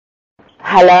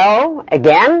Hello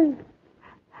again.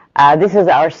 This is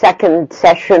our second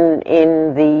session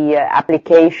in the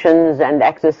applications and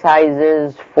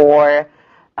exercises for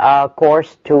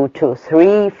course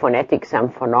 223, Phonetics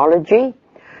and Phonology.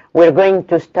 We're going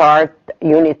to start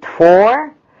Unit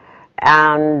 4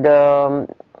 and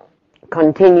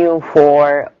continue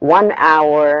for 1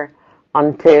 hour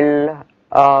until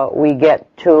we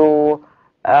get to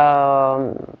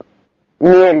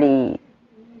nearly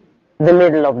the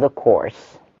middle of the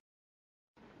course.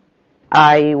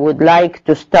 I would like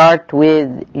to start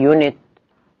with Unit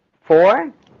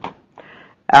 4.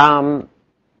 The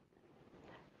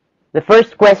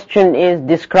first question is,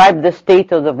 describe the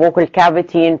state of the vocal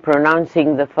cavity in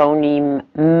pronouncing the phoneme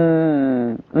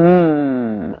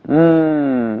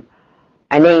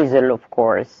a nasal, of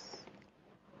course.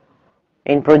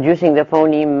 In producing the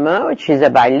phoneme which is a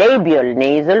bilabial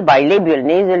nasal. Bilabial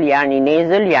nasal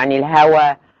يعني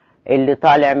الهواء اللي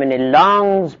طالع من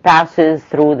lungs passes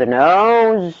through the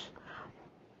nose.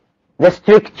 The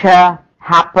stricture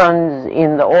happens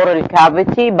in the oral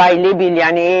cavity. Bilabial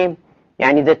يعني ايه؟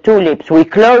 يعني the two lips. We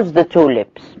close the two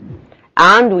lips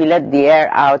and we let the air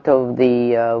out of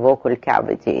the vocal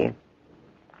cavity.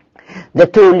 The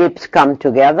two lips come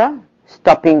together,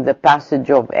 stopping the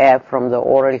passage of air from the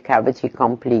oral cavity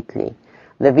completely.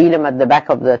 The velum at the back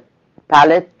of the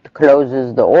palate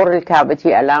closes the oral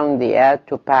cavity, allowing the air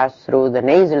to pass through the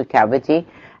nasal cavity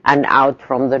and out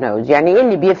from the nose. يعني ايه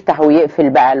اللي بيفتح ويقفل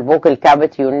بقى الفوكال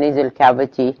كافيتي والنيزل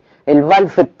كافيتي؟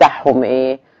 الفالف بتاعهم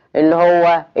ايه؟ اللي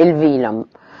هو الفيلم.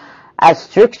 As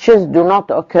strictures do not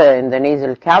occur in the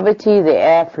nasal cavity, the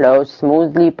air flows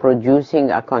smoothly,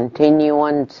 producing a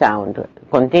continuant sound.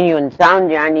 Continuant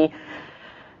sound يعني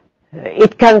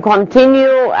it can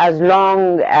continue as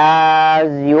long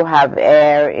as you have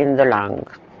air in the lung.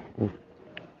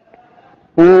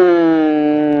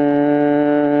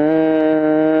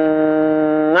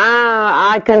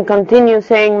 I can continue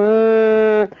saying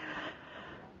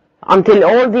until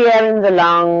all the air in the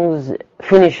lungs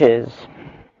finishes.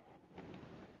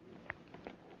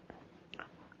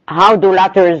 How do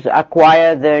letters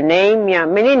acquire their name?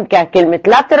 يعني منين كلمة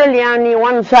lateral يعني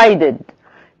one-sided.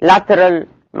 Lateral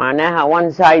معناها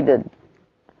one-sided.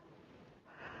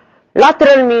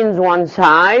 Lateral means one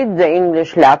side. The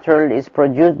English lateral is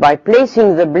produced by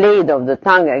placing the blade of the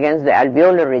tongue against the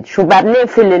alveolar ridge. شو بقى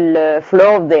بنقفل ال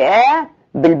flow of the air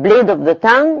بالblade of the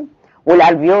tongue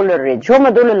والalveolar ridge. هما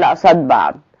دول اللي قصاد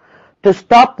بعض. To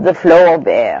stop the flow of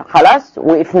air. خلاص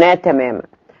وقفناه تماما.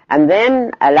 And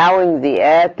then allowing the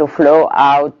air to flow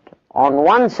out on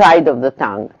one side of the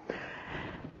tongue.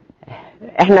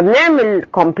 احنا بنعمل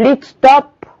complete stop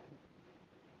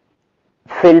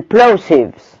في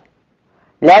البلوسيفز.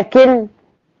 لكن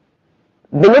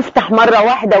بنفتح مرة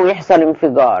واحدة ويحصل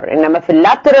انفجار. انما في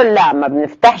اللاترال لا، ما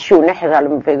بنفتحش ونحصل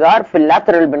انفجار. في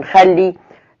اللاترال بنخلي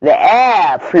the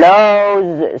air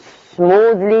flows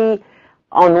smoothly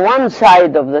on one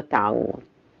side of the tongue,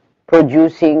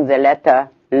 producing the letter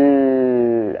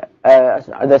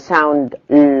the sound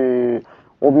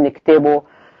وبنكتبه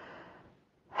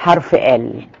حرف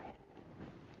L.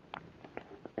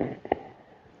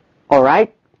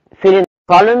 Alright, fill in the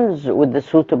columns with the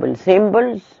suitable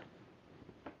symbols.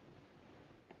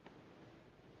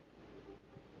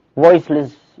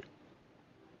 Voiceless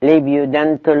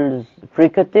labiodentals,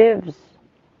 fricatives.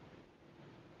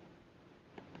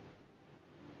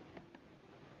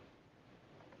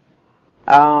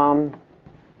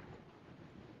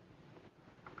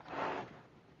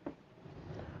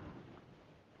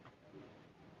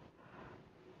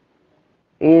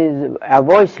 Is a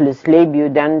voiceless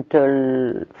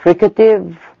labiodental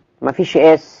fricative. مفيش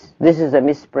S. This is a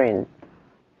misprint.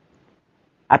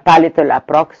 A palatal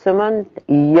approximant.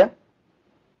 Y.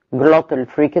 Glottal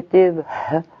fricative.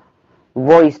 H.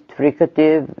 Voiced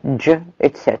fricative. J,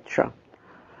 etc.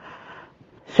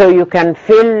 So you can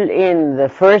fill in the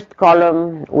first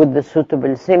column with the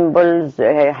suitable symbols.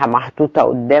 محطوطة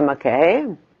قدامك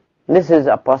اهي. This is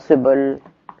a possible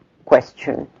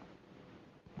question.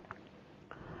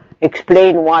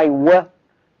 Explain why W,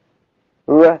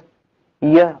 R,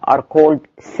 Y are called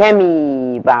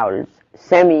semi-vowels.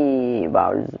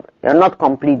 Semi-vowels. They are not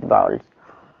complete vowels.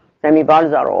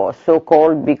 Semi-vowels are also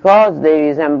called because they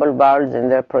resemble vowels in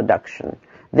their production.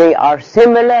 They are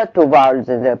similar to vowels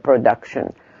in their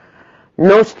production.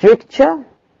 No stricture,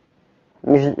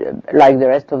 like the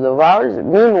rest of the vowels.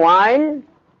 Meanwhile,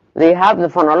 they have the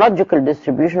phonological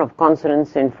distribution of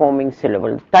consonants in forming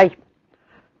syllables. Type.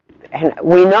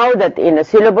 We know that in a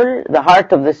syllable, the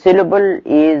heart of the syllable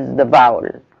is the vowel,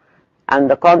 and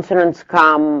the consonants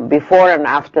come before and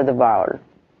after the vowel.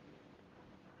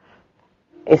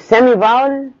 A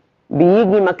semi-vowel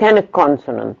بيجي مكان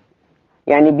الكونسونانت،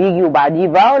 يعني بيجي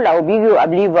وبعديه فاول او بيجي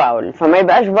وقبليه فاول، فما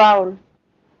يبقاش فاول.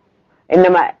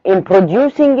 انما in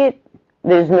producing it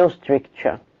there is no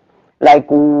stricture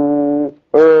like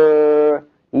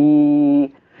e.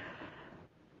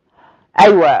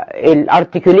 ايوه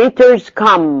الارتكوليتors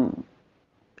come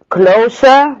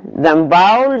closer than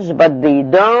vowels but they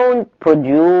don't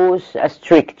produce a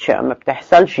stricture، ما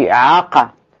بتحصلش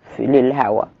إعاقة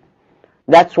للهواء.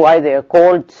 That's why they are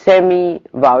called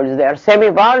semi-vowels. They are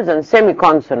semi-vowels and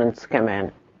semi-consonants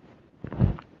كمان.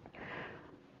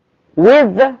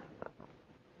 With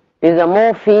is a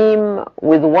morpheme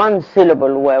with one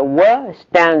syllable where w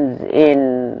stands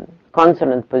in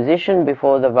consonant position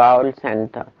before the vowel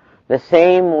center. The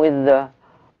same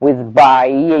with by,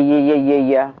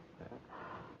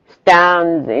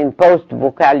 stands in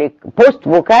post-vocalic.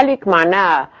 Post-vocalic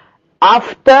معناها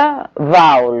after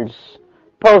vowels.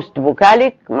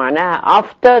 Post-vocalic معناها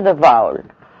after the vowel.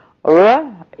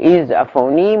 R is a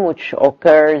phoneme which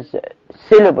occurs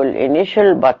syllable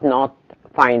initial but not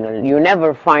final. You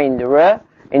never find R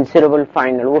in syllable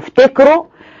final. وافتكروا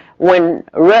when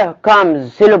R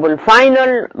comes syllable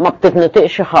final ما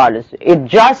بتتنطقش خالص. It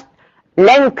just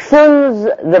lengthens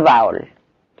the vowel.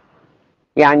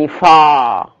 يعني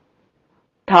فا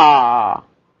تا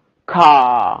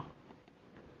كا.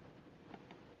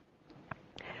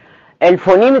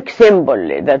 Phonemic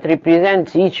symbol that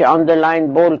represents each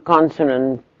underlined bold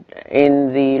consonant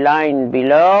in the line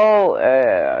below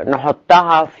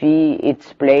نحطها في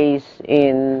its place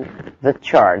in the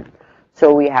chart.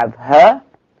 So we have h,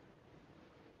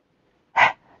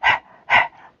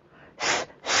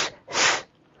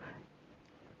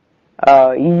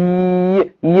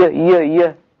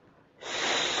 y,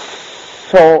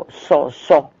 so.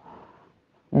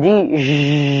 D,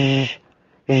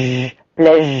 j,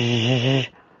 plej.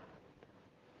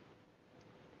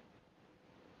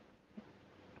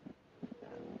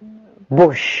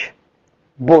 Bush,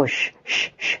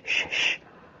 sh.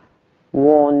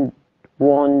 Wand,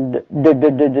 d.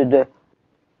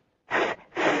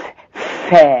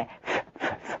 F,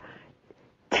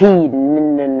 T,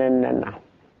 n.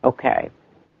 Okay.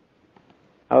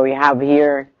 We have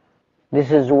here,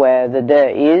 this is where the d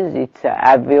is, it's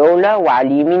alveolar, وعلى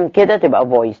اليمين كده تبقى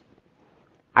voiced.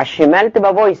 على الشمال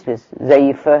تبقى voiceless،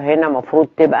 زي ف هنا مفروض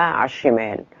تبقى على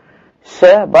الشمال. س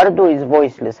برضو is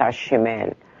voiceless على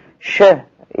الشمال. ش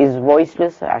is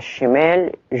voiceless على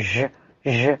الشمال. ج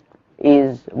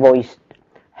is voiced.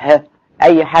 ه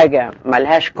أي حاجة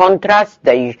ملهاش contrast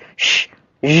زي ش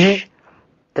ج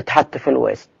تتحط في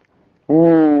الوسط.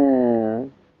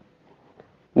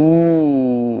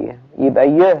 يبقى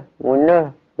ي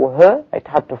ون وه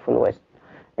يتحطوا في الوسط.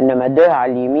 إنما د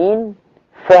على اليمين،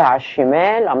 ف على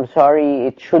الشمال. I'm sorry,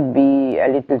 it should be a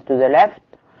little to the left.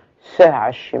 س على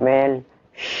الشمال.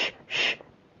 sh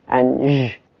and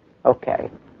j. Okay.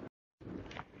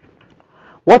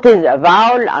 What is a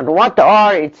vowel and what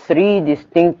are its three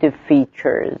distinctive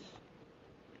features?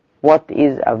 What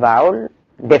is a vowel?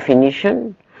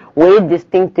 Definition. With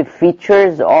distinctive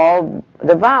features of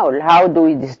the vowel. How do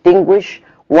we distinguish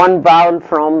one vowel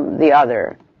from the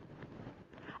other?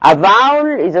 A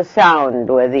vowel is a sound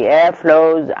where the air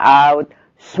flows out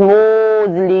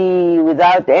smoothly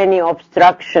without any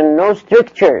obstruction, no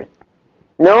stricture,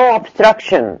 no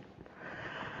obstruction.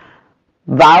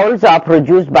 Vowels are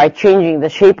produced by changing the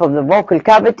shape of the vocal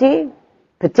cavity,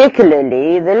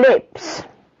 particularly the lips.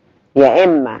 يا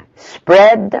إما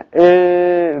spread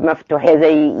مفتوحة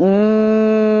زي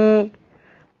E,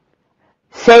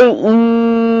 say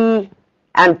E,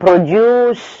 and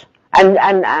produce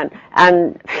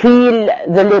and feel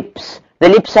the lips. The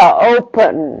lips are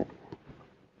open.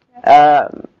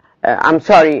 I'm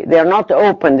sorry, they are not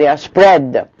open, they are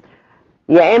spread.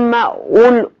 يا إما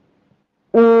قول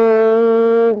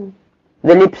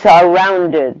the lips are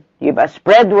rounded. يبقى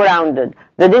spread rounded.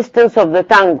 The distance of the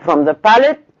tongue from the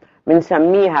palate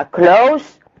بنسميها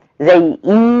close زي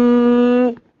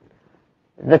E.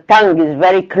 The tongue is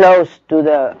very close to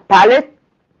the palate,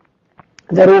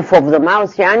 the roof of the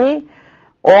mouth يعني.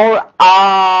 Or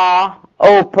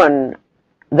open.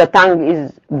 The tongue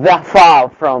is very far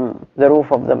from the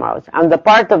roof of the mouth. And the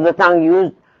part of the tongue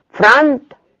used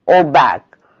front or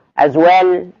back, as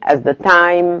well as the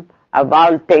time a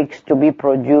vowel takes to be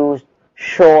produced,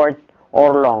 short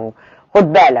or long.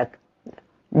 خد بالك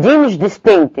دي مش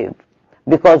distinctive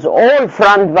because all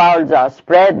front vowels are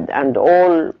spread and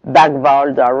all back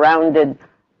vowels are rounded,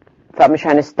 فمش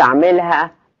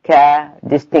هنستعملها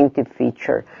ك-distinctive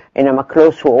feature. إنما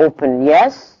close to open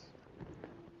yes,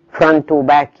 front to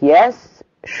back yes,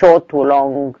 short to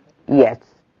long yes.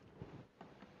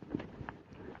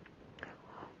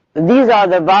 these are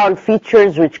the vowel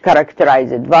features which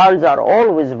characterize it. Vowels are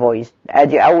always voiced.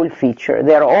 ادي أول feature.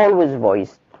 They are always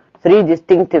voiced. Three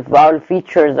distinctive vowel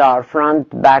features are front,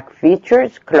 back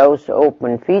features, close,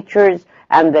 open features,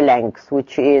 and the length,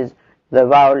 which is the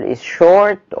vowel is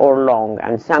short or long.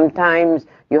 And sometimes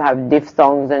you have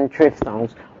diphthongs and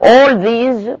triphthongs. All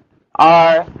these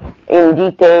are in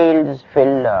details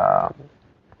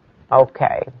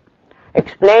okay.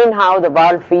 Explain how the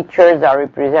vowel features are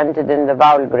represented in the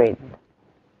vowel grid.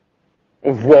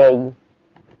 ازاي؟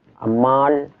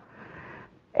 أمال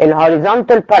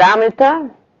الهوريزونتال parameter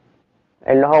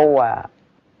اللي هو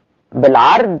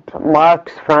بالعرض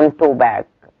marks front و back.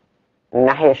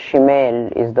 الناحية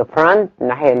الشمال is the front،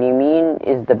 الناحية اليمين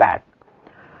is the back.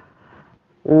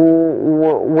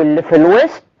 واللي في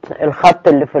الوسط، الخط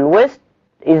اللي في الوسط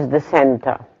is the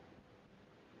center.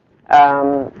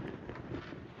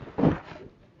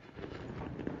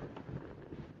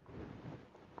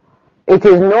 It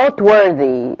is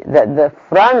noteworthy that the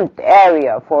front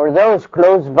area for those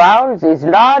closed vowels is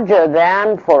larger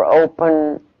than for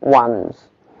open ones.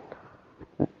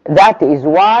 That is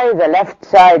why the left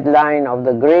side line of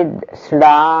the grid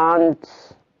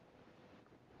slants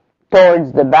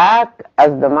towards the back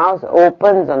as the mouth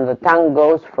opens and the tongue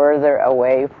goes further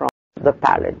away from the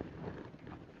palate.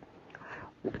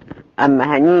 أما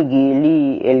هنيجي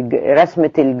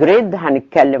لرسمة الجريد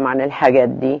هنتكلم عن الحاجات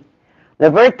دي. The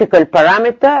vertical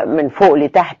parameter من فوق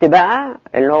لتحت بقى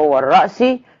اللي هو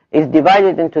الرأسي is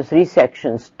divided into three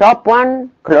sections. Top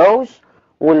one close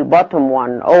والbottom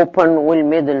one open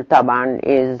والmiddle طبعا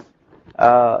is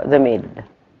the mid.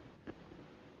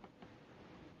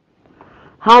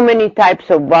 How many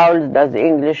types of vowels does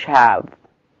English have?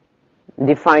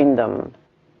 Define them.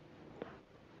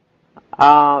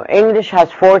 English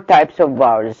has 4 types of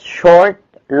vowels: short,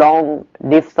 long,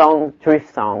 diphthong,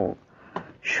 triphthong.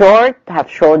 Short have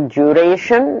short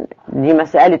duration. دي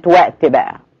مسألة وقت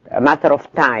بقى, a matter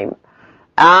of time.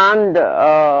 And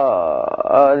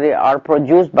they are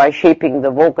produced by shaping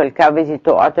the vocal cavity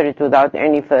to utter it without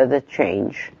any further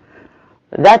change.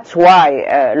 That's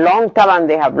why long طبعا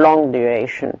they have long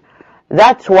duration.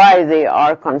 That's why they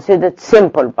are considered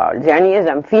simple vowels. يعني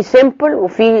إذا في simple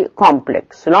وفي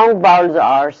complex. Long vowels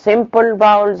are simple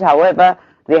vowels, however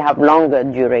they have longer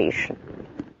duration.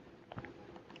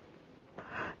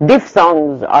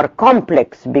 Diphthongs are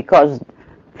complex because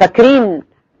فاكرين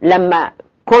لما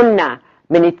كنا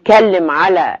بنتكلم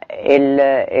على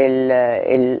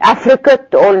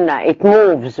الأفريكت قلنا it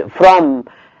moves from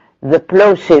the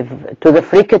plosive to the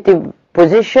fricative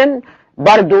position.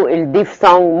 برضو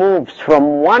الdiphthong moves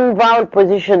from one vowel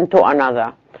position to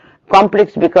another.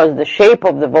 Complex because the shape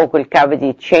of the vocal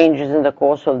cavity changes in the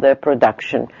course of their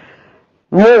production,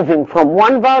 moving from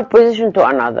one vowel position to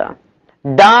another.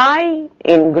 Die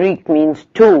in Greek means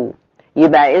two.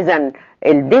 يبقى إذن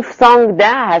الdiphthong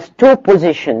ده has two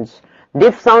positions.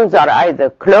 Diphthongs are either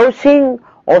closing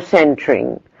or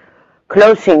centering.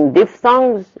 Closing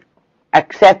diphthongs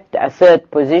accept a third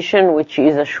position, which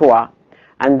is a schwa,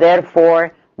 and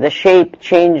therefore the shape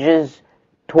changes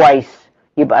twice.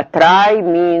 يبقى try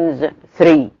means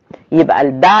three. يبقى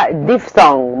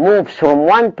الdiphthong moves from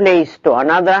one place to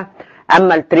another,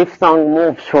 أما الtriphthong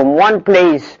moves from one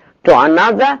place to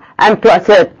another and to a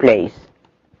third place.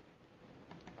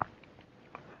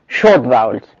 Short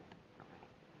vowels.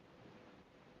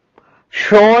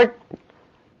 Short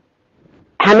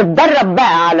هنتدرب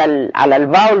بقى على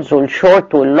الفاولز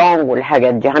والشورت واللونج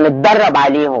والحاجات دي, هنتدرب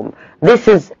عليهم. This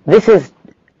is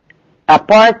a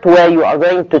part where you are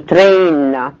going to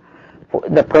train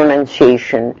the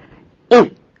pronunciation.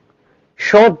 I,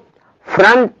 short,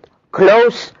 front,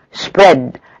 close,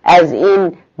 spread, as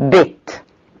in bit.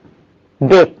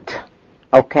 Bit.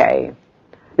 Okay.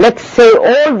 Let's say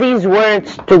all these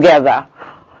words together.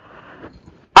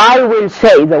 I will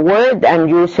say the word and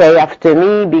you say after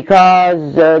me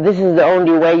because this is the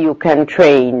only way you can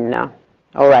train.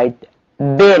 Alright.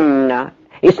 Bin.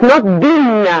 It's not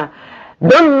bin.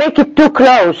 Don't make it too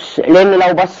close. لأن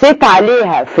لو بصيت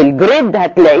عليها في الجريد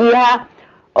هتلاقيها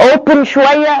open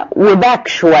شوية وباك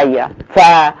شوية.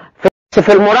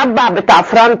 في المربع بتاع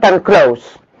front and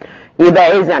close.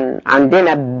 يبقى إذن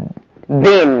عندنا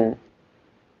bin,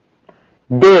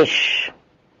 dish,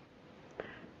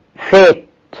 fit,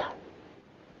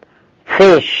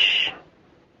 fish,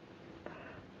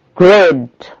 grid,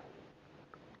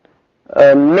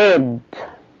 mid,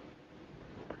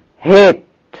 hit,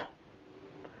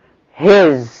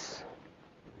 his,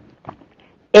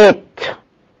 it,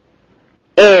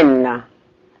 in,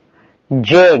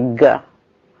 jig,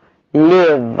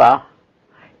 live,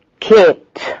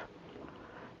 kit,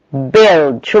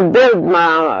 build. شوف build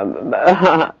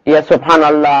ما يا سبحان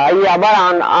الله، هي عبارة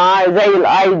عن I زي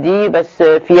الاي دي بس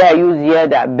فيها يو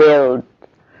زيادة. build.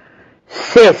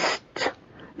 cyst.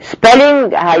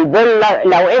 spelling هيضل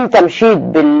لو انت مشيت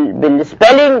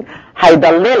بالspelling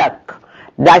هيضللك.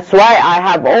 That's why I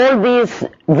have all these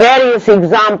various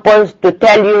examples to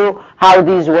tell you how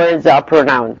these words are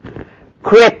pronounced.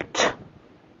 Crypt.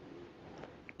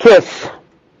 kiss.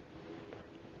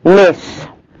 miss.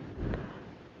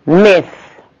 myth.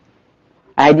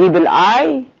 ادي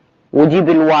بالاي ودي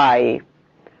بالواي.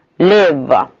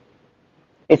 live.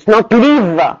 it's not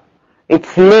live,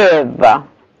 it's live.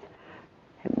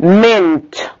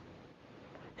 mint.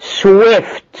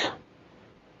 swift.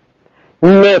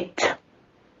 knit.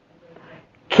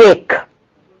 kick.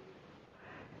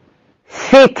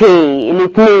 city.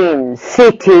 الاثنين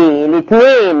city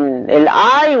الاثنين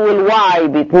الاي والواي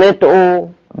بيتنطقوا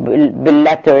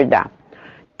باللتر ده.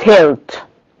 tilt.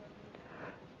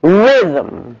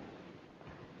 rhythm.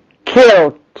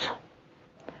 kilt.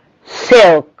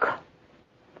 silk.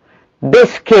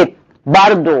 biscuit.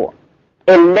 برضو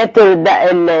اللتر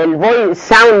ده الفويس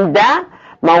ساوند ده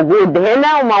موجود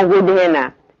هنا وموجود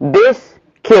هنا.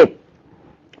 biscuit.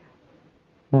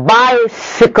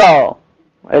 bicycle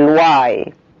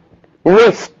الواي.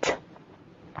 wrist.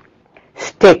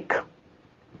 stick.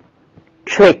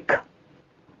 trick.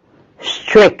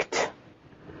 strict.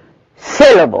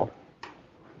 syllable.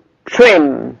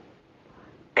 trim.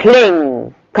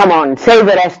 cling. come on, say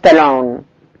the rest alone.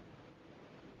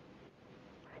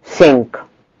 sink.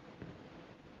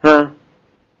 huh?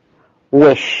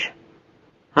 wish.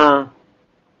 huh?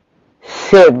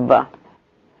 sieve.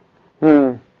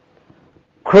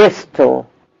 crystal.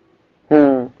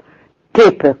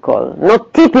 typical.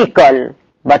 not typical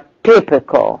but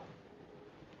typical,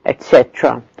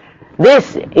 etc. This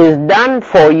is done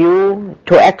for you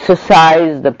to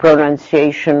exercise the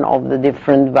pronunciation of the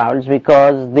different vowels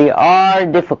because they are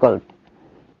difficult.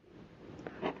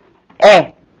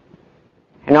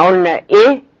 احنا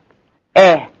قلنا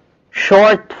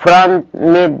short front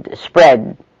mid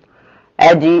spread.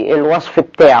 ادي الوصف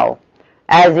بتاعه.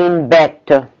 as in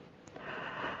bet.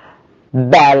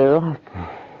 bell.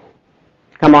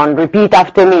 come on, repeat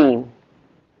after me.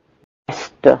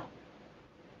 chest.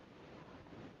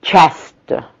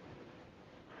 chest.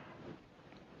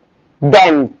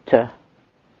 dent.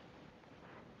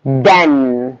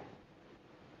 den.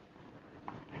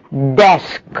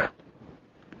 desk.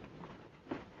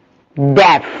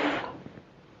 deaf.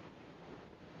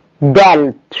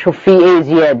 dealt. شوف في ايه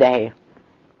زيادة اهي.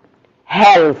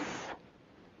 health.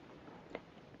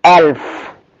 elf.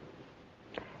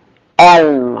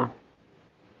 elm.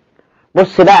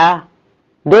 بص بقى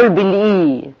دول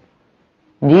بالاي.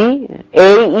 دي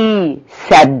اي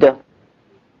said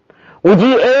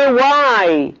ودي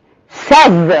ay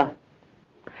says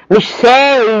مش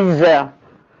says.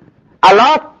 a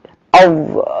lot of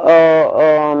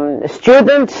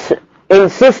students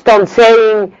insist on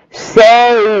saying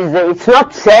says. it's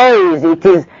not says, it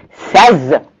is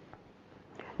says.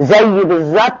 زي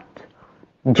بالظبط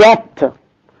jet.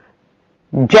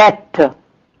 jet.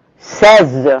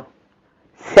 says.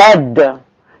 said.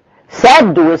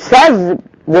 said with says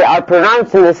they are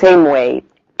pronounced in the same way.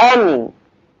 any.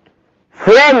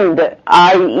 friend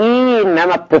i.e.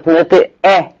 انما بتتنطق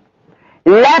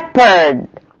leopard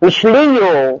مش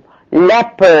ليو.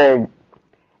 leopard.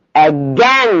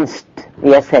 against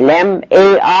يا سلام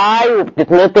ai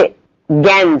وبتتنطق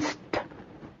against.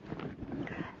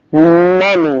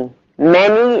 many.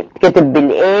 many بتكتب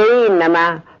بالاي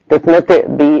انما بتتنطق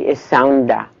بالساوند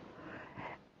ده.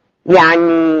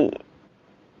 يعني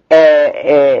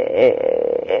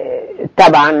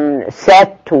طبعا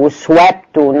set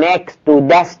وswept ونext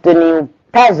ودestiny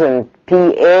وpeasant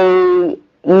p-a-e-a.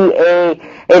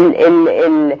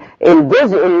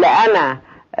 الجزء اللي انا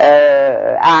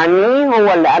اعنيه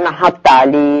هو اللي انا حط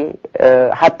عليه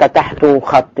حتى تحته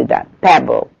خط ده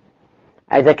pebble.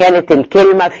 اذا كانت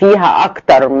الكلمة فيها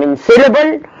اكتر من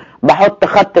syllable بحط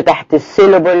خط تحت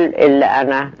السيلابل اللي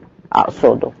انا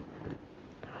اقصده.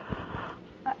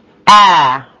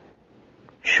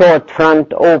 short front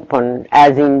open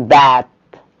as in that.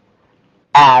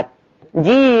 at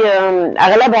دي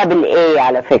اغلبها بالاي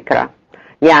على فكرة،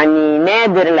 يعني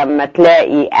نادر لما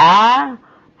تلاقي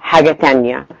حاجة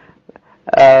تانية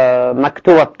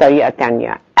مكتوبة بطريقة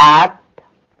تانية. at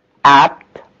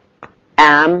apt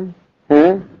am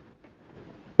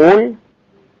قول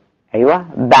ايوه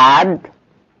bad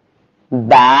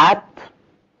bat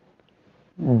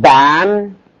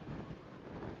ban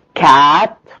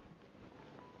cat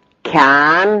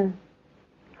can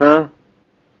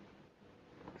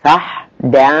صح.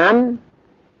 dam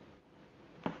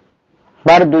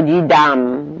برضو دي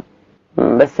دعم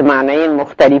بس معنيين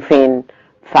مختلفين.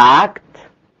 fact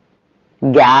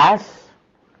gas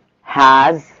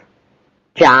has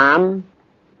jam.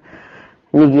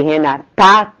 نيجي هنا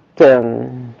pattern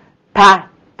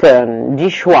دي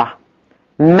شوا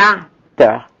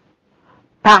matter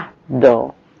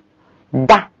pardon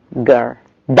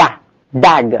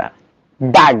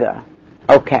dagger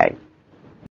okay.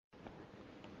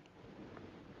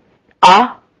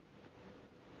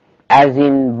 As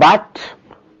in but,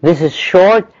 this is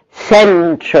short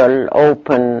central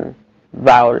open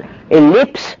vowel.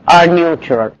 Lips are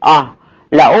neutral.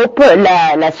 لا open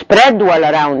لا spread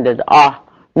ولا rounded.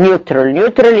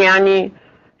 neutral يعني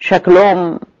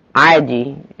شكلهم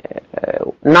عادي.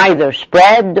 neither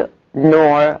spread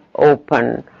nor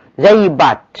open. زي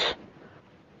but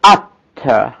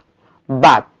utter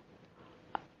but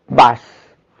bus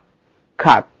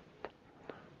cut.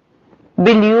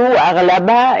 باليو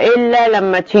اغلبها الا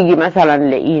لما تيجي مثلا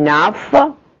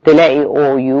لإناف تلاقي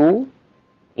او يو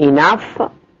enough.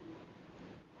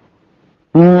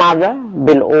 mother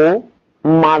بالاو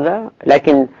mother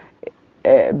لكن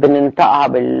بننطقها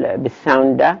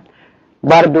بالساوند ده.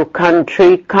 برضو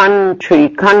country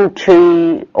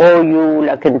او يو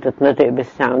لكن تتنطق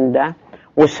بالساوند ده.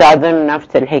 وساذرن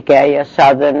نفس الحكاية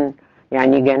southern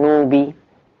يعني جنوبي.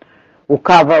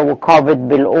 وكافر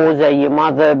بالاو زي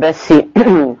mother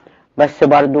بس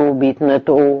برضو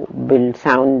بيتنطقوا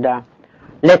بالساوند ده.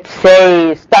 let's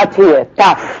say start here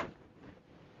tough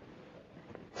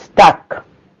stuck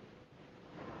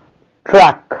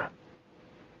truck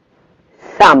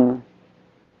some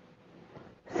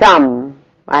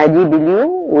دي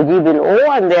باليو ودي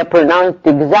بالاو and they are pronounced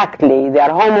exactly. they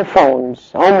are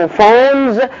homophones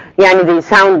يعني they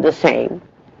sound the same.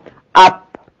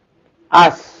 up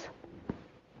us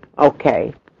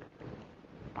okay.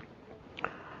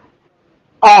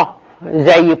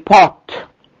 زي pot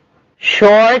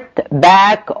short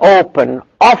back open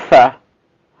offer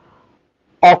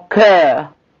occur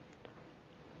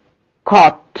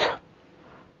cot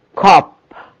cop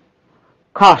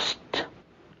cost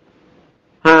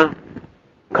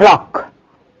clock.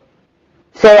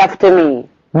 say after me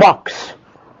box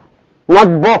not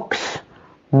box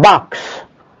box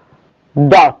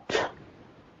dot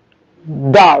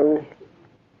doll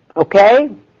okay.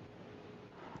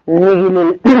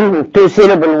 نيجي لل two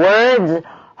syllable words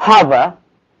hover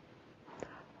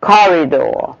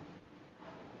corridor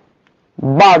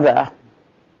bother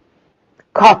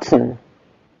cotton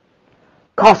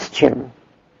costume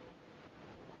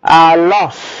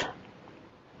loss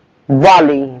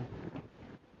volley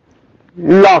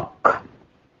lock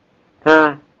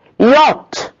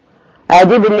yacht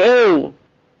ادي بالاي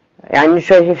يعني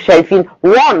شايفين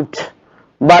want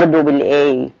برضو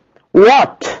بالاي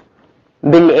what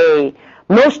بالاي.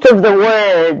 most of the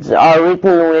words are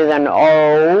written with an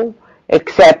O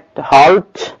except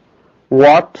halt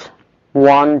what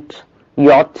want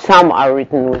yacht. some are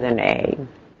written with an A.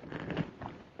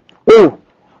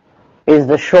 is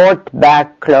the short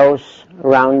back close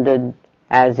rounded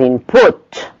as in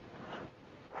put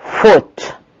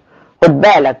foot. خد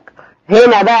بالك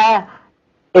هنا بقى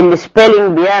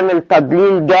السبيلنج بيعمل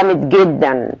تضليل جامد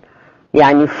جدا.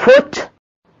 يعني foot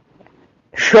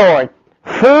short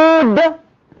food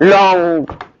long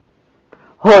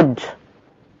hood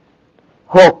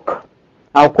hook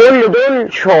او كل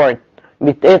دول short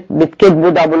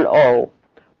بتكتبوا double O.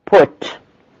 put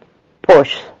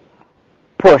push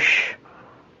push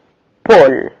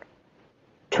pull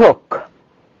took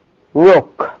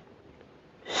rook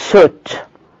soot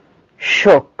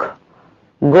shook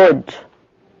good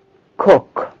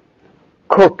cook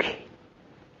cookie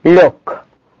look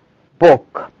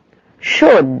book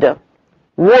should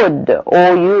would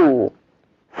او يو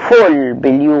full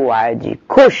باليو عادي.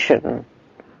 cushion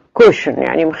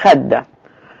يعني مخدة.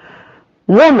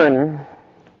 woman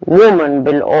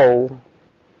بالاو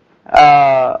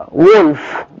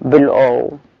wolf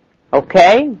below.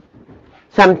 Okay,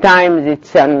 sometimes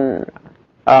it's an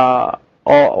a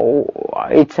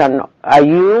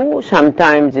U,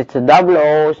 sometimes it's a double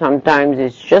O, sometimes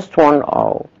it's just one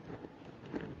O.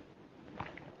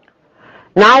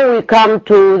 Now we come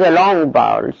to the long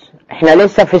vowels. احنا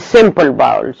لسه في simple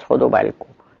vowels. خدوا بالكم.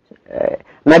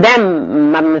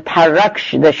 مادام ما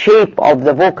بنتحركش the shape of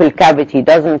the vocal cavity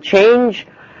doesn't change,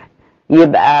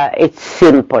 يبقى it's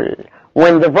simple.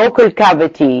 When the vocal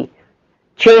cavity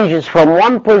changes from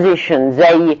one position,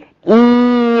 زي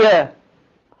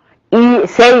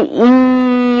say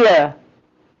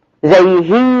زي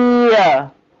here,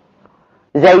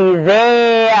 زي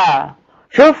there.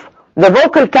 شوف the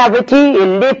vocal cavity,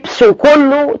 اللبس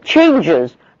وكله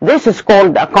changes. This is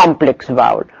called a complex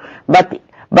vowel. But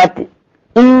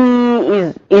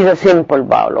E is a simple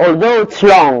vowel, although it's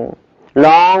long,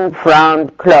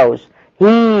 front, close.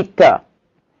 Heat,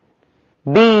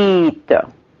 beat,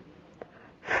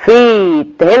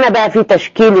 feet. هنا بقى في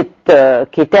تشكيلة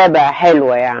كتابة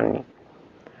حلوة يعني.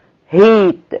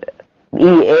 heat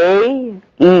EA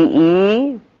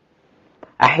EE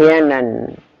أحيانا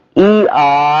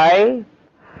EI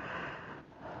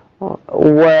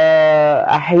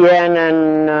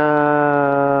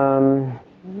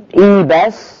وأحيانا E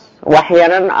بس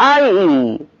وأحيانا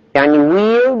IE يعني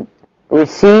wield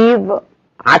receive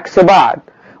عكس بعض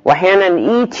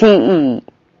وأحيانا ETE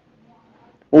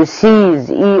receives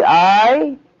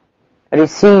EI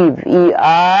receive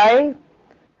EI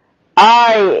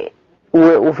I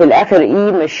وفي الآخر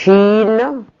E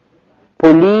machine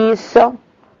police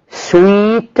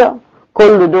sweet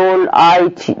كل دول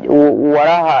I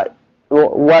وراها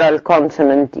ورا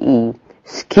الكونسونانت E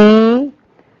ski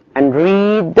and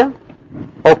read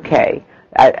okay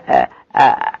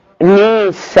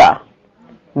نيسا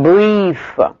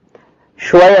brief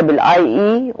شوية بالI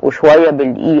E وشوية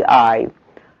بالE I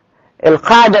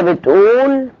القاعدة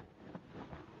بتقول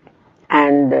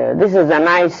and this is a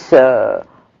nice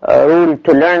rule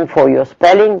to learn for your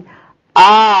spelling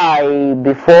I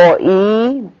before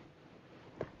E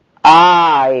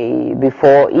I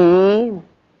before E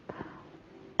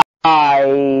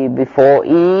I before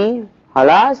E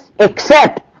خلاص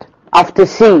except after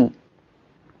C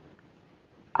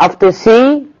after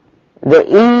C the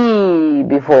E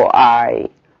before I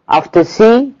after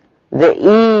C the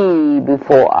E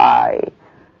before I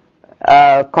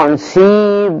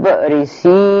conceive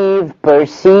receive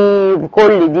perceive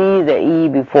كل دي the E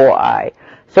before I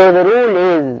so the rule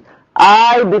is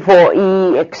I before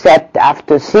E except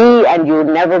after C and you'll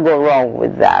never go wrong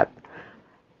with that.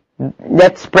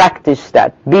 Let's practice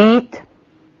that. Beat,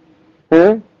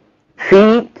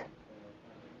 feet,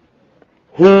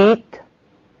 heat,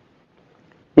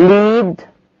 lead,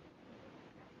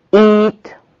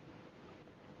 eat,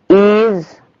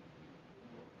 ease,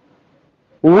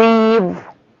 weave,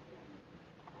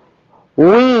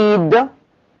 weed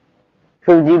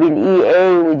شوف دي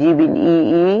بالEA ودي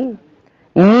بالEE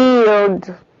yield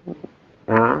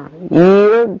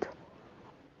yield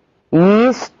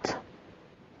yeast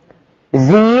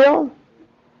zeal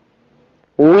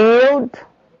wield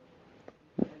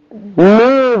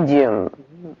medium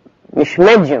مش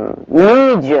medium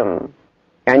medium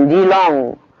يعني دي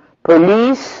long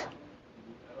police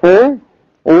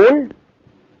قول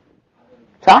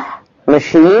صح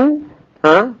machine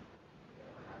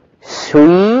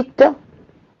sweet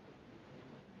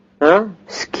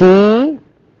ski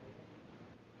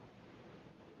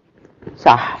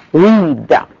صح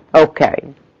read okay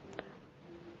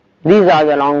these are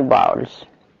the long vowels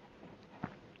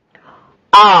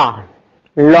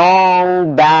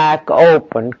long back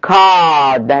open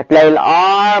card هتلاقي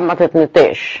الR ما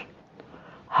تتنطقش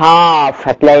half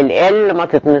هتلاقي ال ما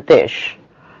تتنطقش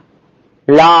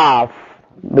laugh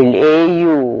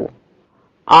بالAU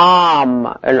arm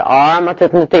الR ما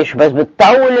تتنطقش بس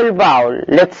بتطول الفاول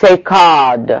let's say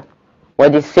card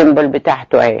ودي السيمبل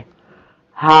بتاعته اهي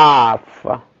half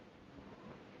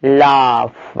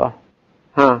laugh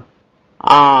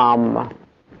arm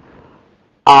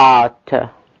art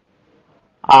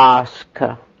ask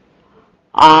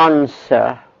answer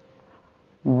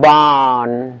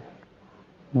barn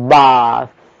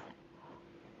bath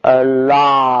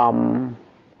alarm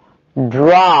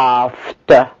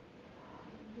draft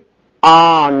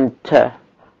aunt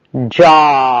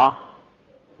jar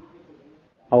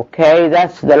okay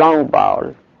that's the long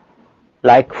vowel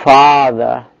like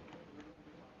father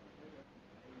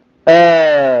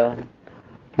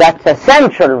that's a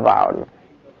central vowel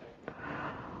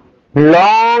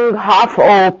long half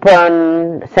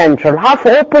open central half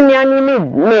open يعني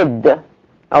mid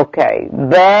okay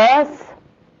birth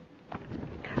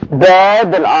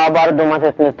bed الآ برضو ما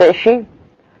تتنطقش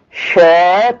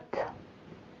shirt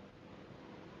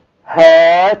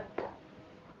hurt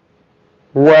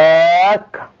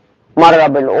work مرة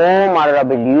بالأو مرة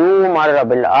باليو مرة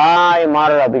بالآي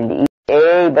مرة بالإي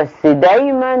اي بس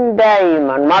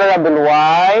دايما مرة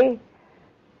بالواي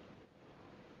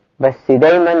بس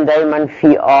دايما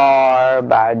في R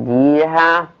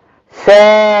بعديها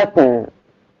certain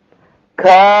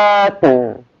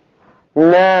curtain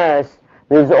nurse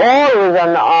there's always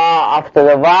an R after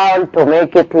the vowel to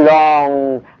make it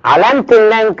long علامة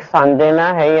اللينكس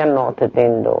عندنا هي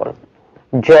النقطتين دول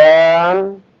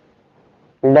germ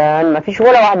learn مفيش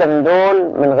ولا واحدة من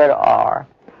دول من غير R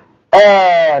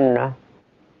earn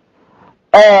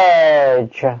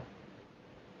urge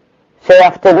Say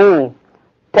after me.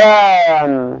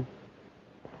 Term,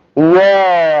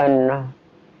 yearn,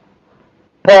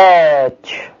 patch,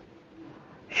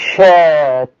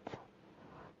 shirt,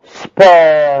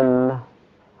 sperm,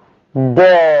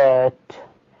 dirt,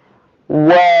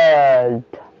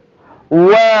 world,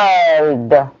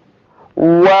 world,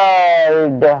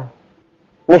 world.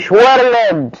 مش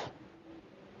world،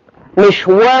 مش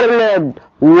world،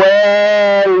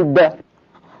 world.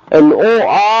 ال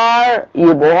OR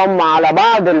يبقوا هم على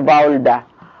بعض الباول ده.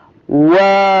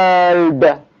 world،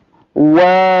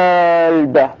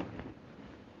 world.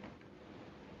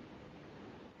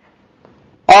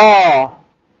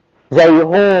 زي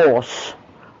horse،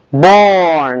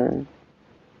 born،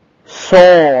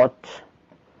 sought،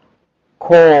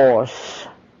 course.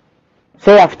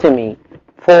 Say after me.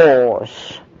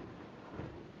 Force,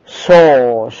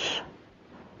 sauce,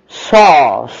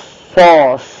 sauce،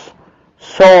 sauce،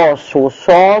 sauce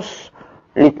وصوص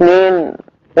الاتنين.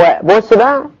 بص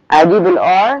بقى، ادي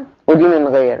بالار ودي من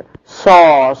غير.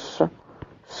 sauce،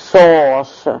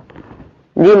 sauce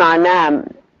دي معناها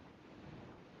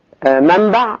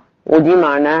منبع ودي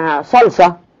معناها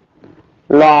صلصة.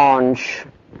 launch،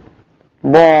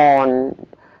 born.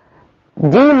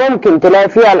 دي ممكن تلاقي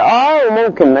فيها الار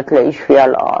وممكن ما تلاقيش فيها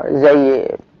الار،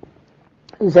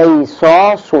 زي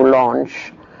صوص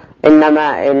ولانش.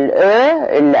 انما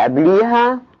اللي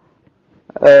قبليها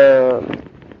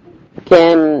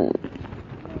كان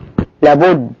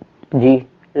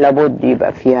لابد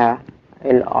يبقى فيها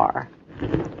الار.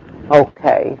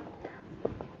 اوكي.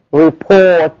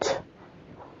 report،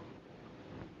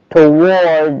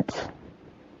 toward،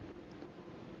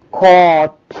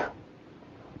 caught،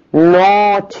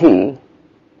 naughty،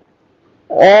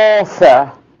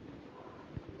 author،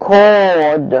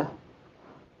 code،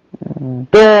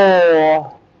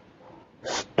 door،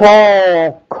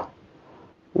 stalk،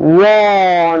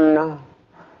 warn،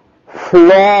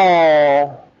 flaw،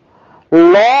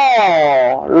 law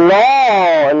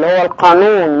اللي هو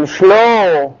القانون، مش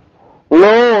law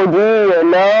دي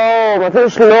law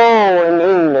مفيش law in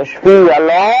English. في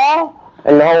law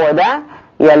اللي هو ده،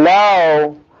 يا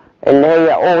law اللي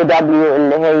هي OW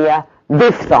اللي هي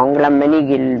diphthong لما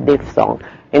نيجي الديفثونج.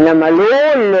 انما لو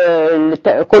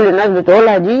اللي كل الناس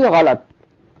بتقولها دي غلط.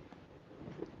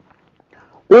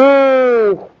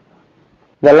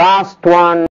 the last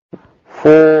one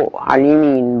فوق على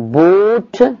اليمين.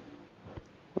 boot،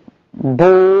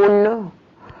 bone،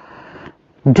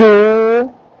 do،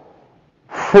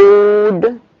 food،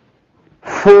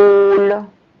 fool،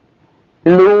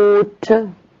 loot،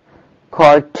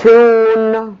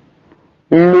 cartoon،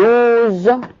 lose.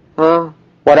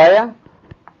 ورايا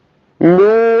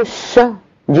loose،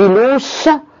 دي loose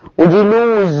ودي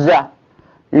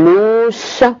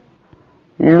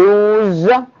lose.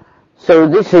 So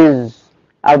this is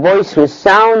a voiceless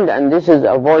sound and this is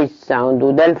a voice sound،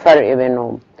 وده الفرق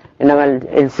بينهم. انما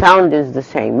ال sound is the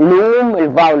same. loom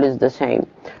ال vowel is the same.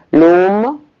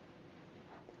 loom،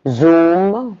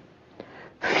 zoom،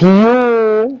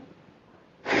 few،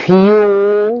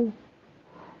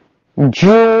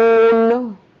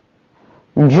 June،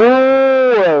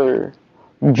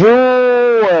 jewel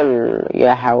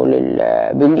يا حول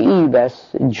بالإي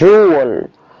بس. jewel،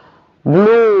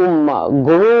 bloom،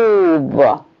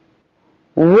 groove،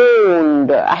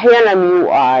 wound. أحيانا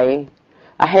UI،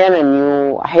 أحيانا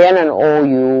U، أحيانا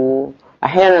OU،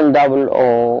 أحيانا double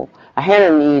O،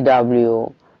 أحيانا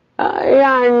EW،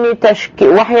 يعني تشكيل،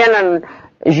 وأحيانا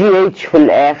GH في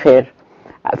الآخر.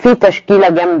 في تشكيلة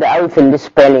جامدة أوي في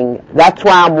السبيلنج. That's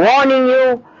why I'm warning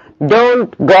you,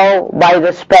 don't go by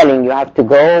the spelling, you have to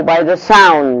go by the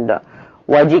sound.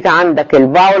 واديك عندك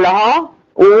الفاول اهو،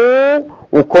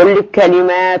 وكل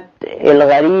الكلمات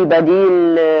الغريبة دي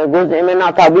جزء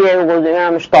منها طبيعي وجزء منها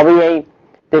مش طبيعي،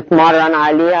 تتمرن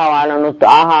عليها وعلى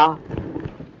نطقها.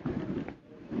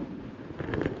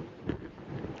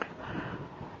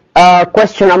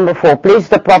 Question number 4. Place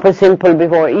the proper symbol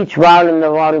before each vowel in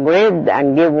the vowel grid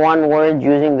and give one word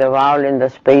using the vowel in the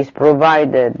space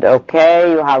provided.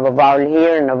 Okay, you have a vowel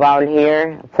here and a vowel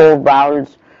here, 4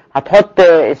 vowels. هتحط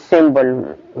السيمبل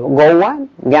جوه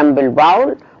جنب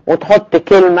الفاول وتحط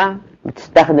كلمة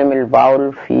بتستخدم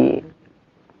الفاول في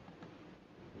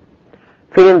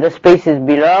fill in the spaces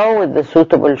below with the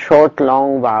suitable short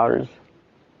long vowels.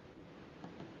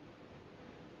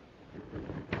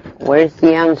 Where's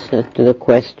the answer to the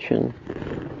question?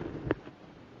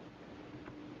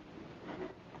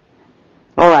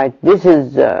 Alright, this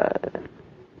is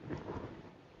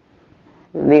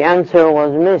the answer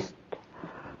was missed,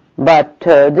 but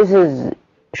this is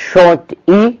short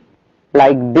E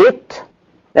like bit,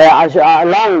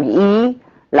 long E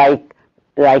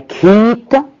like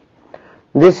heat,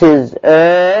 This is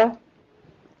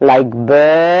like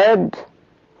bird.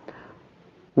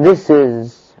 This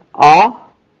is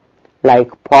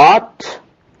like pot.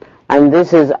 And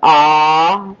this is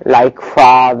like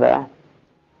father.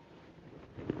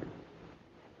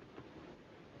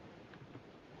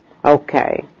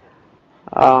 Okay.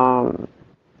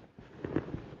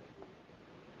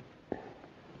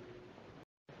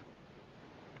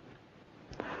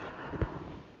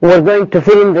 We're going to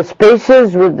fill in the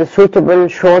spaces with the suitable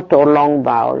short or long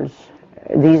vowels.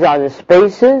 These are the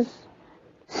spaces.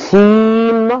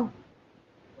 Seem,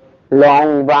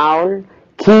 long vowel.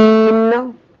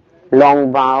 Keen,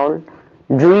 long vowel.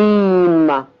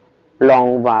 Dream,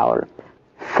 long vowel.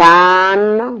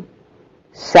 Fan,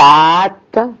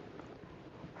 sat.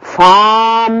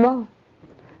 Farm,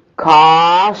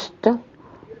 cast.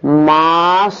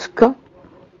 Mask,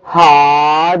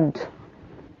 hard.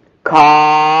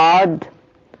 Card,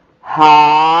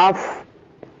 half,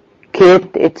 kit,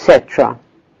 etc.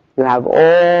 You have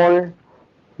all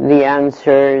the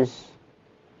answers.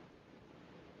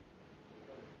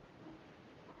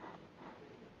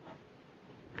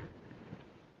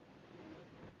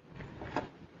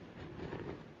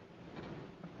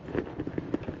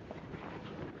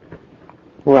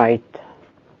 Right.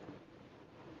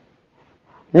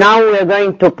 Now we are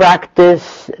going to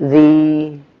practice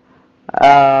the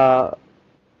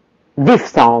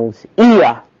diphthongs,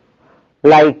 ear,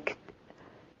 like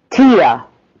tear,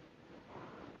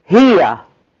 here,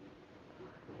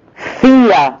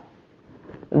 fear.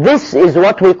 This is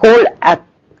what we call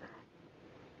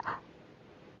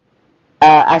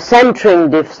a centering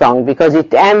diphthong because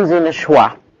it ends in a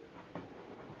schwa.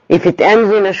 If it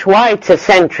ends in a schwa, it's a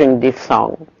centering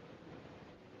diphthong.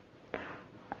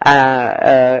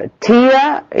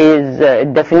 tear is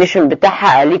definition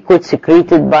بتاعها liquid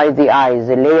secreted by the eyes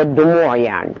اللي هي الدموع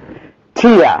يعني.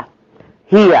 tear,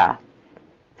 here,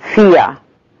 fear,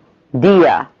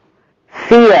 dear,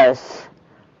 fierce,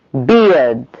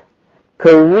 beard,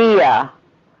 career,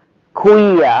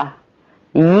 queer,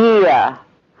 year,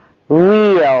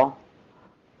 real,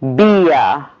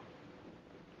 beer.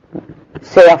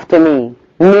 Say after me.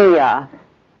 Near,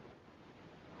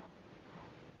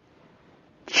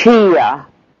 cheer,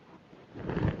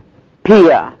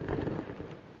 peer.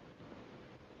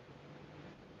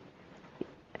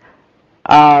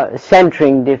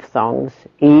 Centering diphthongs.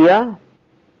 Ear,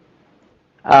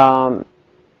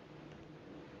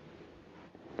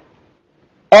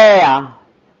 air,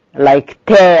 like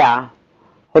tear.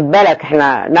 خد بالك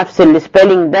احنا نفس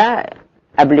السبيلنج ده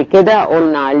قبل كده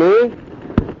قلنا عليه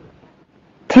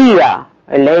tear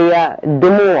اللي هي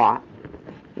الدموع.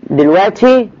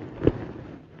 دلوقتي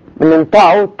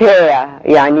بننطقه tear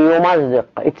يعني يمزق.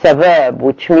 It's a verb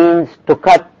which means to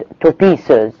cut to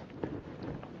pieces.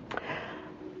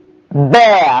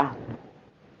 bear,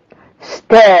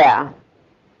 stare,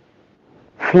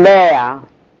 flare,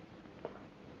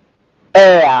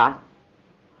 air,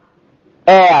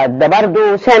 air ده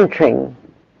برضو centering.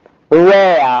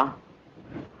 rare,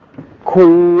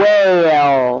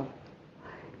 quail,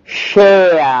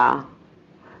 share,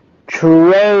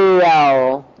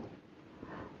 trail.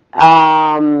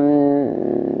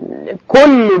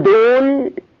 كل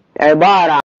دول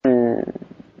عبارة عن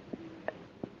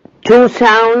two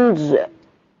sounds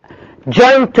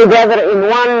joined together in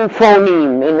one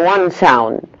phoneme, in one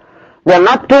sound. They are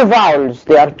not two vowels,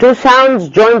 they are two sounds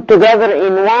joined together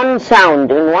in one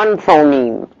sound, in one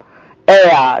phoneme.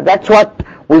 Air, that's what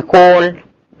we call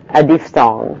a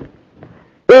diphthong.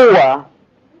 Oor,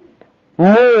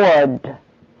 moored,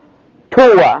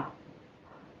 tour,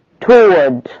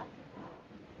 toured,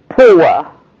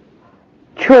 poor,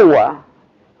 chewer,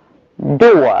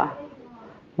 doer,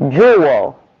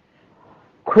 jewel,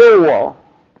 cruel,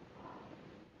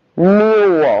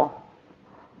 mule,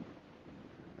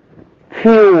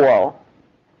 fuel,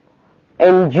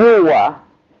 endure,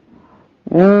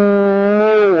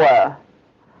 newer,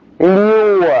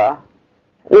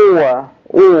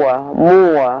 lure,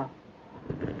 more.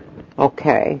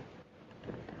 Okay.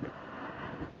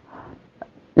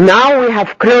 Now we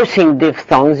have closing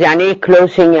diphthongs. يعني ايه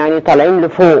closing؟ يعني طالعين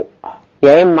لفوق،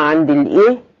 يا اما عند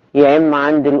الايه يا اما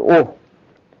عند الاو.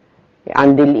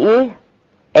 عند الايه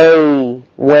a,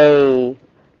 way,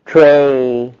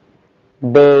 tray,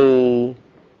 bay,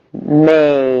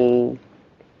 may,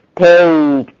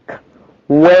 take,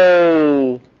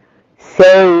 way,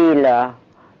 sailor,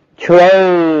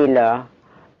 trailer,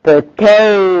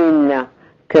 pertain,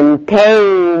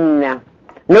 contain.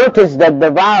 Notice that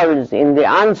the vowels in the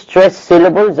unstressed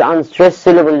syllables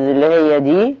اللي هي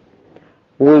دي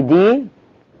ودي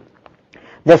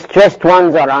the stressed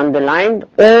ones are underlined,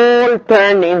 all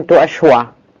turn into a schwa.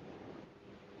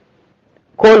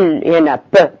 كل هنا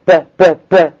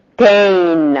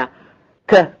tain,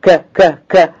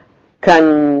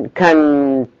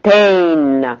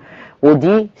 contain,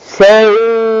 ودي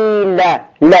sail,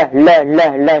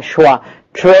 لا schwa.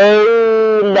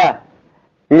 trail,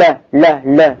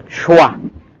 لا schwa.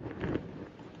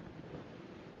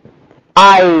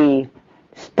 I,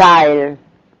 style,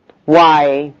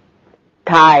 Y,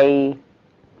 tie,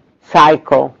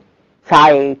 cycle,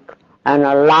 psych,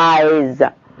 analyze,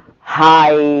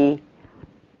 high,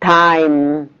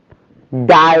 time,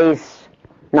 dice.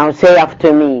 Now say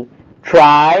after me.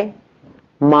 Try,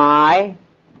 my,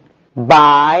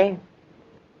 buy,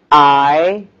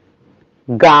 I,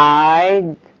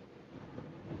 guide,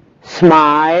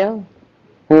 smile,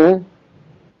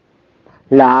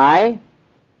 lie,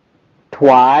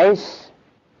 twice.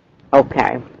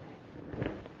 Okay.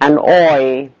 And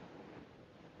oil,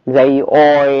 the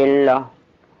oil,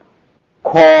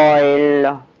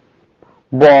 coil,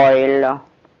 boil,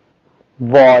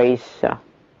 voice,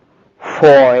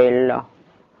 foil.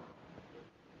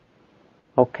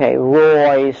 Okay,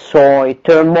 roy, soy,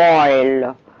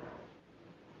 turmoil,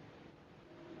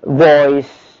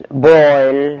 voice,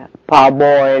 boil,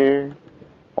 parboil,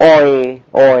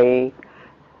 oy.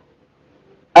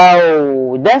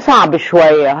 أو ده صعب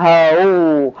شوية.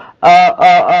 هاو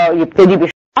يبتدي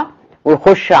بشوية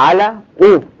ويخش على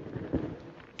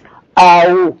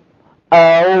أو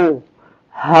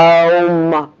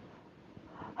home.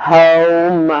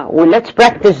 Well, let's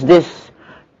practice this.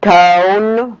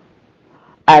 Tone,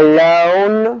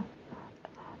 alone,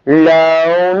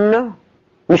 loan,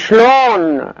 مش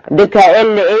لون، دي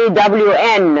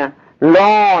LAWN،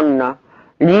 لون،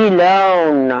 ليه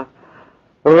لون.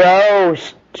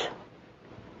 roast,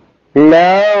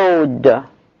 load,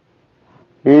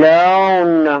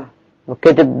 loan.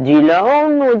 وكتب دي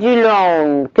لون ودي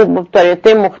لون، كتبوا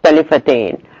بطريقتين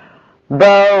مختلفتين.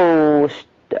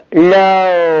 boast,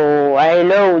 low، أي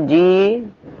low دي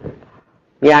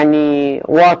يعني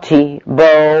واطي.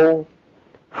 bow،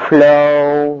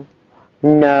 flow،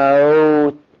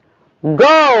 note.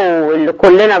 go اللي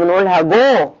كلنا بنقولها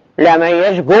go، لا ما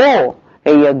هياش go،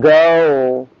 هي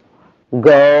go.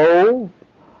 go،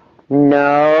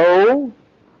 no،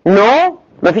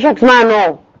 ما فيش حاجة اسمها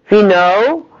no، في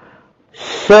no.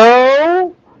 so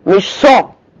مش so.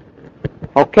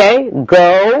 okay،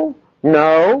 go،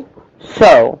 no،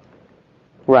 so.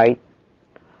 right.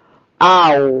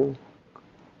 ow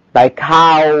like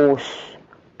house,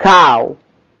 cow.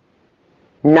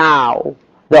 now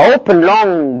the open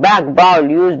long back vowel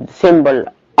used symbol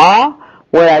a,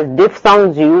 whereas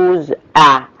diphthongs use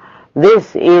a. This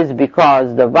is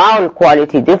because the vowel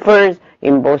quality differs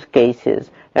in both cases.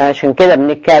 عشان كده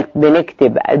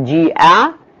بنكتب جي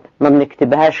a ما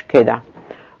بنكتبهاش كده.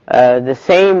 The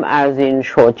same as in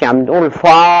short. يعني بنقول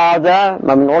father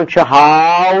ما بنقولش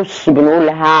house، بنقول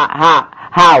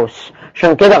house.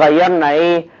 عشان كده غيرنا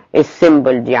ايه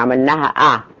السيمبل دي، عملناها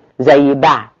a زي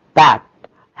bat،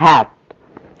 hat.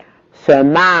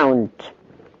 surmount،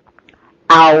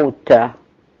 out،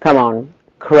 come on،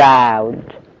 crowd،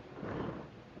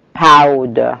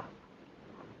 powder،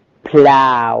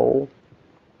 plow.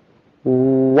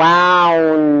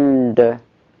 wound،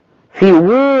 في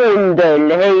wound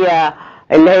اللي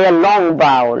هي اللونج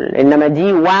باول، انما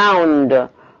دي wound.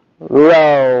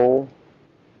 row.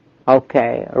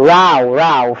 اوكي.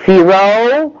 row في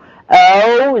row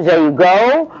او زي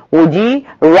go، ودي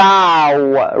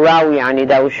row يعني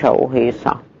دوشة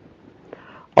وهيصة.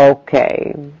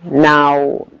 okay.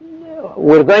 now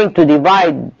we're going to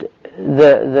divide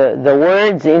the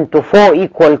words into 4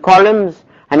 equal columns.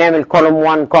 هنعمل column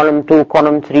 1 column 2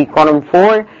 column 3 column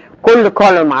 4. كل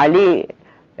column عليه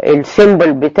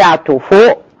السيمبل بتاعته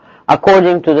فوق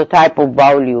according to the type of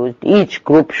vowel used. Each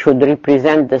group should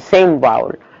represent the same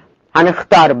vowel.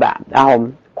 هنختار بقى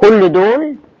اهم كل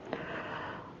دول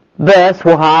birth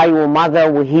وهاي ومother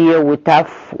وهير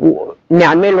وتف،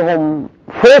 نعملهم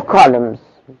 4 columns.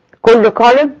 كل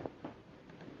column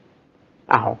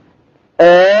اهو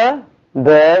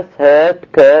birth, hurt,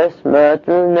 curse,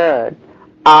 myrtle, nerd.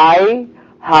 I,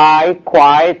 high,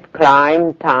 quiet,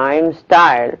 climb, time,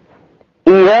 style.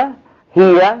 Ear,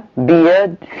 here,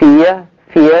 beard, fear,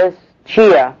 fierce,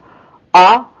 cheer.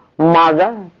 A,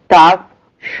 mother, tough,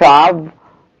 shove,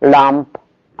 lump,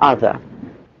 other.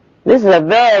 This is a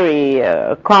very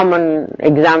common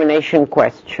examination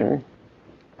question.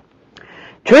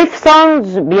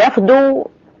 Triphthongs بياخدوا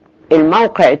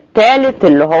الموقع الثالث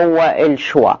اللي هو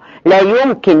الشوا، لا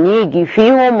يمكن يجي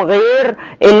فيهم غير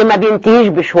اللي ما بينتهيش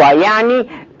بشوا، يعني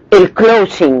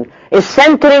الكلوسنج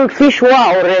السنترنج فيه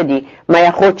شوية اوريدي ما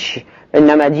ياخدش،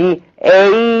 انما دي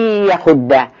اي ياخد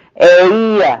ده،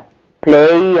 اي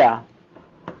بلاي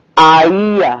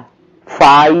اي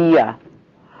فايا.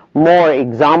 more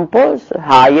examples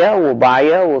هايا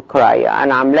وبايا وكرايا.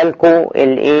 انا عامله لكم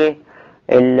الايه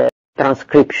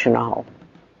الترانسكريبشن اهو.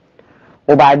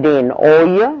 وبعدين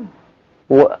اويا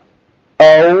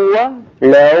واوا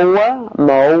لوا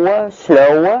موا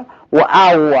سلوا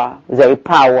واوا زي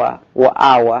باوا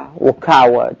واوا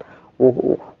وكاود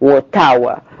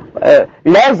وتاوا.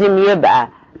 لازم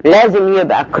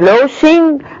يبقى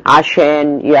closing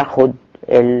عشان ياخد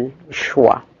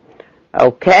الشوا.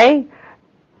 Okay.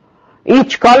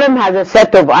 Each column has a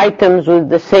set of items with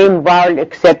the same vowel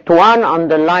except one.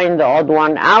 Underline the odd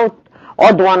one out.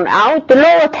 odd one out اللي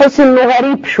هو تحس انه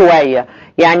غريب شوية،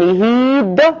 يعني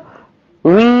heed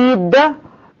read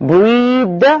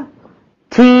breed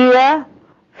tear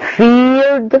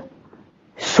feared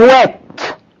sweat.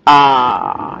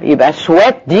 يبقى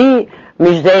sweat دي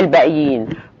مش زي الباقيين.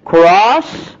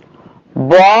 cross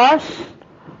boss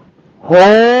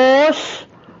horse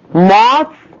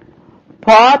moth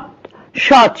pot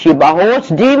shot. يبقى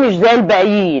horse دي مش زي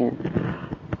الباقيين.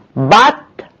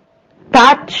 but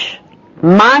touch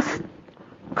must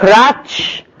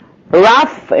crutch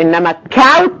rough. انما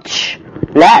couch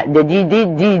لا، ده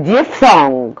دي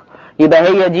thong. يبقى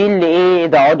هي دي اللي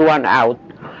ايه the odd one out.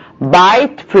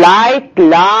 bite flight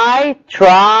lie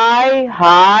try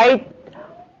hide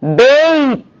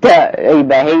bait.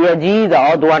 يبقى هي دي the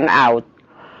odd one out.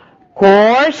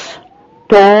 course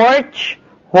torch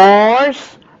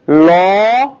horse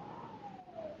law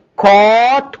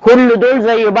caught كل دول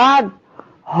زي بعض.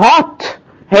 hot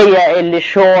هي اللي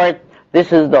short.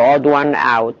 this is the odd one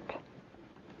out.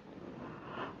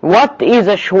 What is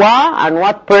a schwa and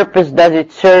what purpose does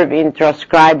it serve in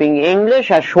transcribing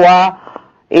English? A schwa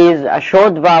is a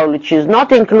short vowel which is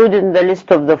not included in the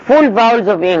list of the full vowels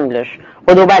of English.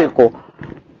 خدوا بالكم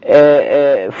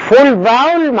full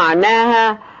vowel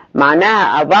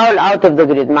معناها a vowel out of the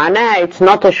grid. معناها it's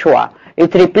not a schwa.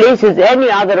 It replaces any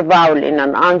other vowel in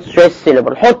an unstressed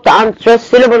syllable. حط unstressed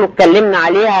syllable واتكلمنا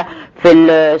عليها في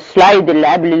السلايد اللي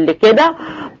قبل اللي كده.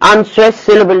 unstressed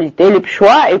syllable يتقلب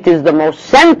شوا. It is the most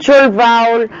central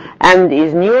vowel and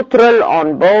is neutral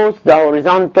on both the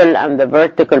horizontal and the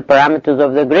vertical parameters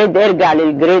of the grid. ارجع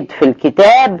للجريد في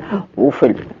الكتاب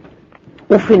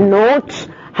وفي النوتس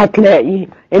هتلاقي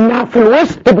انها في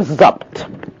الوسط بالظبط.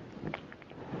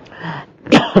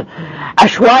 A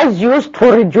schwa is used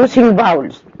for reducing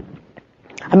vowels.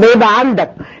 اما يبقى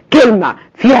عندك كلمة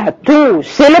فيها 2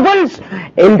 syllables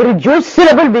الريديوس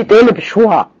syllable بيتقلب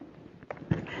شوا.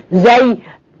 زي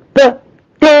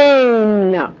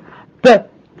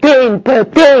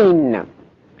pain.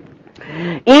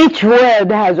 Each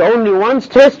word has only one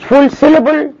stressed full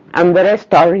syllable and the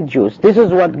rest are reduced. This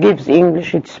is what gives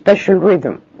English its special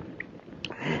rhythm.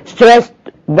 Stressed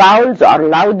vowels are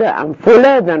louder and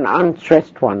fuller than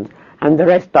unstressed ones, and the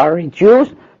rest are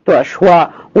reduced to a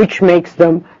schwa, which makes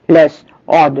them less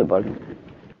audible.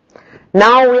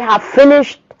 Now we have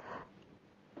finished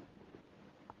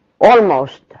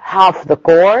almost half the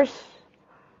course.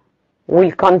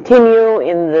 We'll continue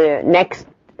in the next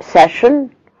session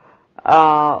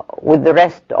with the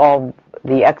rest of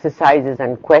the exercises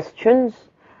and questions.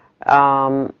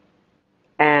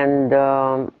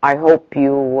 I hope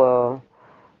you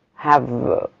have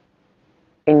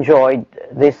enjoyed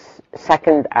this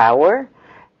second hour,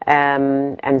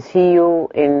 and see you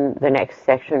in the next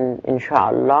session,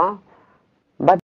 inshallah.